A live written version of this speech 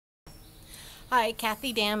Hi,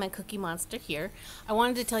 Kathy Damm and Cookie Monster here. I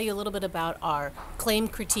wanted to tell you a little bit about our claim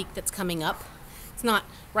critique that's coming up. It's not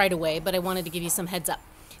right away, but I wanted to give you some heads up.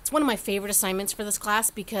 It's one of my favorite assignments for this class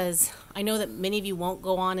because I know that many of you won't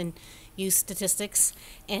go on and use statistics,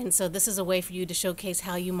 and so this is a way for you to showcase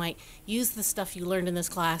how you might use the stuff you learned in this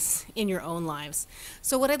class in your own lives.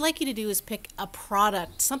 So what I'd like you to do is pick a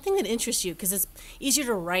product, something that interests you, because it's easier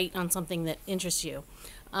to write on something that interests you.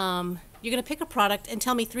 You're going to pick a product and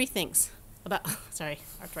tell me three things about, sorry,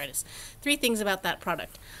 arthritis. Three things about that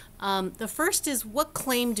product. The first is, what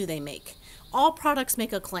claim do they make? All products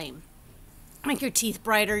make a claim. Make your teeth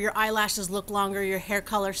brighter, your eyelashes look longer, your hair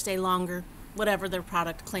color stay longer, whatever their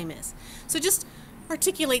product claim is. So just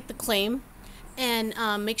articulate the claim and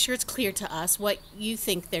make sure it's clear to us what you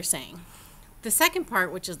think they're saying. The second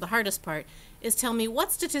part, which is the hardest part, is tell me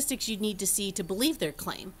what statistics you need to see to believe their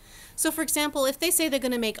claim. So for example, if they say they're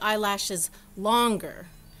going to make eyelashes longer,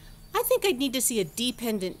 I think I'd need to see a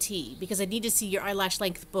dependent T, because I'd need to see your eyelash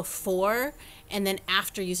length before and then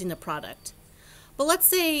after using the product. But let's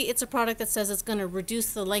say it's a product that says it's going to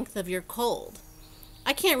reduce the length of your cold.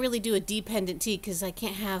 I can't really do a dependent T because I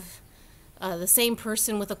can't have the same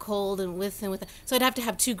person with a cold and with. So I'd have to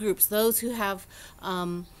have two groups: those who have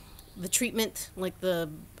the treatment, like the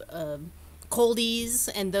coldies,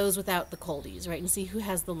 and those without the coldies, right? And see who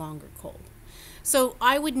has the longer cold. So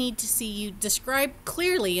I would need to see you describe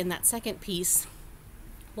clearly in that second piece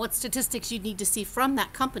what statistics you'd need to see from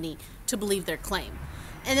that company to believe their claim.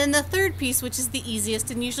 And then the third piece, which is the easiest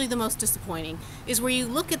and usually the most disappointing, is where you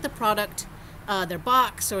look at the product, their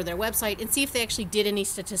box or their website, and see if they actually did any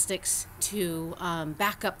statistics to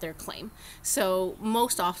back up their claim. So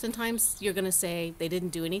most oftentimes you're going to say they didn't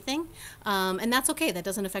do anything, and that's okay. That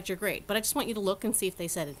doesn't affect your grade. But I just want you to look and see if they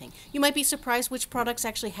said anything. You might be surprised which products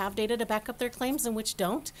actually have data to back up their claims and which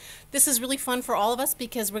don't. This is really fun for all of us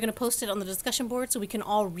because we're going to post it on the discussion board so we can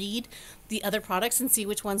all read the other products and see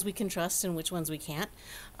which ones we can trust and which ones we can't.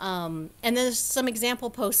 And there's some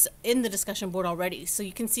example posts in the discussion board already, so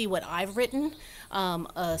you can see what I've written,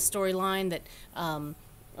 a storyline that,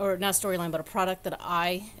 or not a storyline, but a product that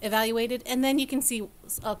I evaluated, and then you can see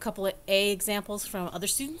a couple of examples from other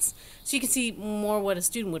students, so you can see more what a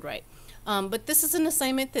student would write. But this is an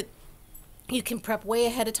assignment that you can prep way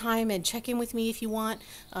ahead of time and check in with me if you want.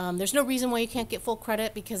 There's no reason why you can't get full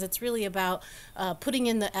credit, because it's really about putting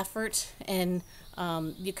in the effort, and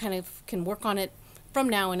you kind of can work on it from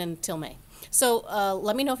now and until May. So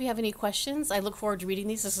let me know if you have any questions. I look forward to reading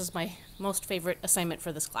these. This is my most favorite assignment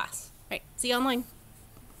for this class. All right, see you online.